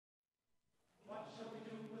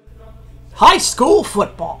High school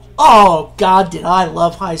football. Oh, God, did I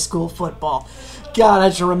love high school football. God, I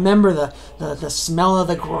just remember the smell of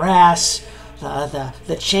the grass,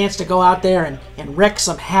 the chance to go out there and wreak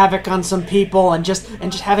some havoc on some people and just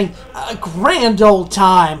having a grand old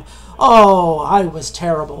time. Oh, I was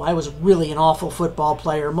terrible. I was really an awful football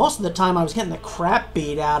player. Most of the time I was getting the crap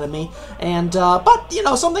beat out of me. And but, you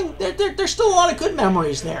know, there's still a lot of good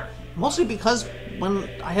memories there. Mostly because when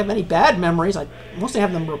I have any bad memories, I mostly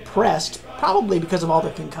have them repressed, probably because of all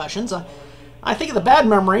the concussions. I think of the bad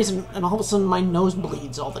memories, and all of a sudden my nose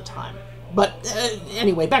bleeds all the time. But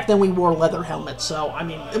anyway, back then we wore leather helmets, so, I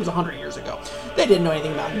mean, it was 100 years ago. They didn't know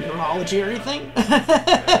anything about neurology or anything.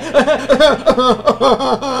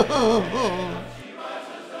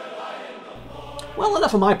 Well,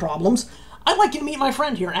 enough of my problems. I'd like you to meet my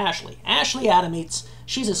friend here, Ashley. Ashley Adamietz.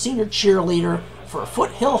 She's a senior cheerleader for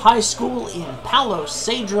Foothill High School in Palo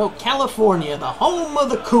Cedro, California, the home of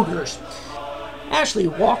the Cougars. Ashley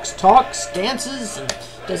walks, talks, dances, and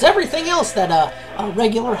does everything else that a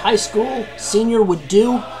regular high school senior would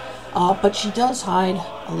do, but she does hide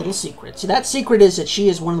a little secret. See, that secret is that she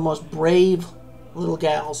is one of the most brave little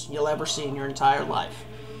gals you'll ever see in your entire life.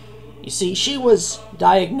 You see, she was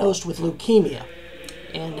diagnosed with leukemia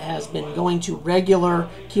and has been going to regular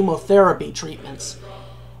chemotherapy treatments,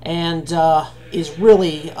 and is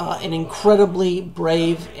really an incredibly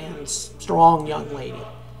brave and strong young lady.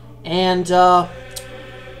 And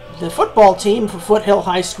the football team for Foothill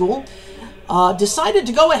High School decided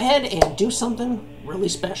to go ahead and do something really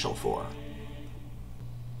special for her.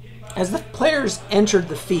 As the players entered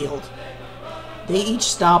the field, they each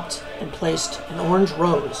stopped and placed an orange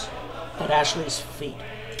rose at Ashley's feet.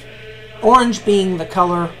 Orange being the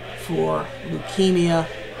color for leukemia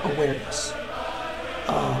awareness.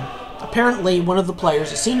 Apparently, one of the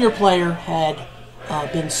players, a senior player, had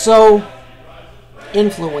been so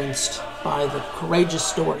influenced by the courageous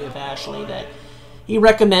story of Ashley that he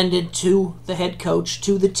recommended to the head coach,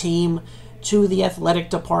 to the team, to the athletic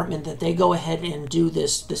department that they go ahead and do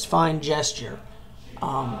this fine gesture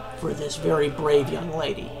for this very brave young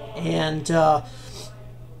lady. And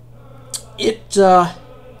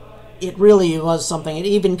it really was something. It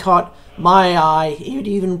even caught my eye. It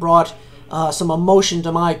even brought some emotion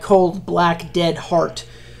to my cold, black, dead heart.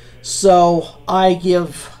 So I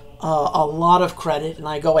give a lot of credit, and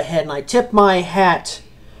I go ahead and I tip my hat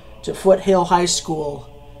to Foothill High School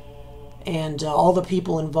and all the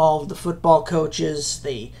people involved, the football coaches,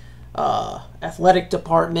 the athletic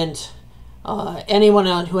department, anyone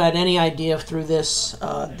who had any idea through this,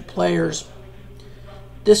 the players.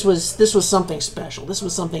 This was something special. This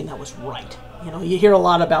was something that was right. You know, you hear a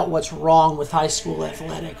lot about what's wrong with high school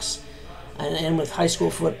athletics and with high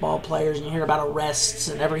school football players, and you hear about arrests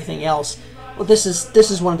and everything else. Well, this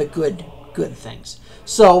is one of the good things.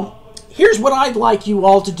 So here's what I'd like you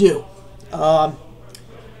all to do. I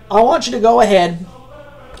want you to go ahead,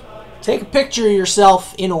 take a picture of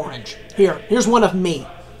yourself in orange. Here's one of me.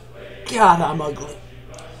 God, I'm ugly.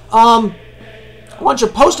 I want you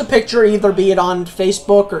to post a picture, either be it on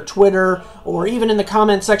Facebook or Twitter, or even in the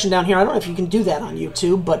comment section down here. I don't know if you can do that on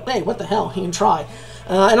YouTube, but hey, what the hell, you can try.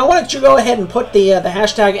 And I want you to go ahead and put the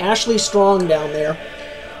hashtag AshleyStrong down there,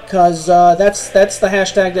 because that's the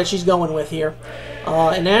hashtag that she's going with here.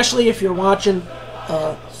 And Ashley, if you're watching,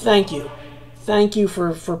 thank you. Thank you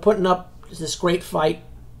for putting up this great fight.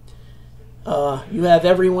 You have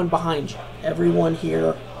everyone behind you, everyone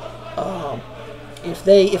here. If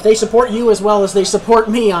they support you as well as they support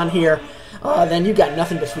me on here, then you've got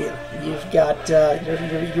nothing to fear. You've got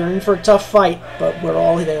you're in for a tough fight, but we're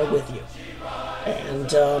all there with you.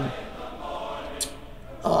 And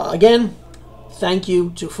again, thank you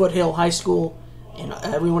to Foothill High School and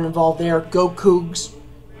everyone involved there. Go Cougs!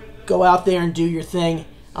 Go out there and do your thing.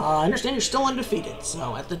 I understand you're still undefeated.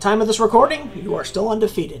 So at the time of this recording, you are still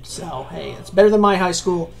undefeated. So hey, it's better than my high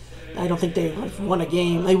school. I don't think they won a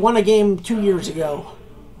game. They won a game 2 years ago,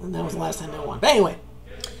 and that was the last time they won. But anyway,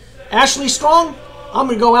 Ashley Strong, I'm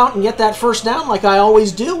going to go out and get that first down like I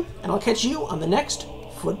always do, and I'll catch you on the next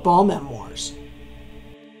Football Memoirs.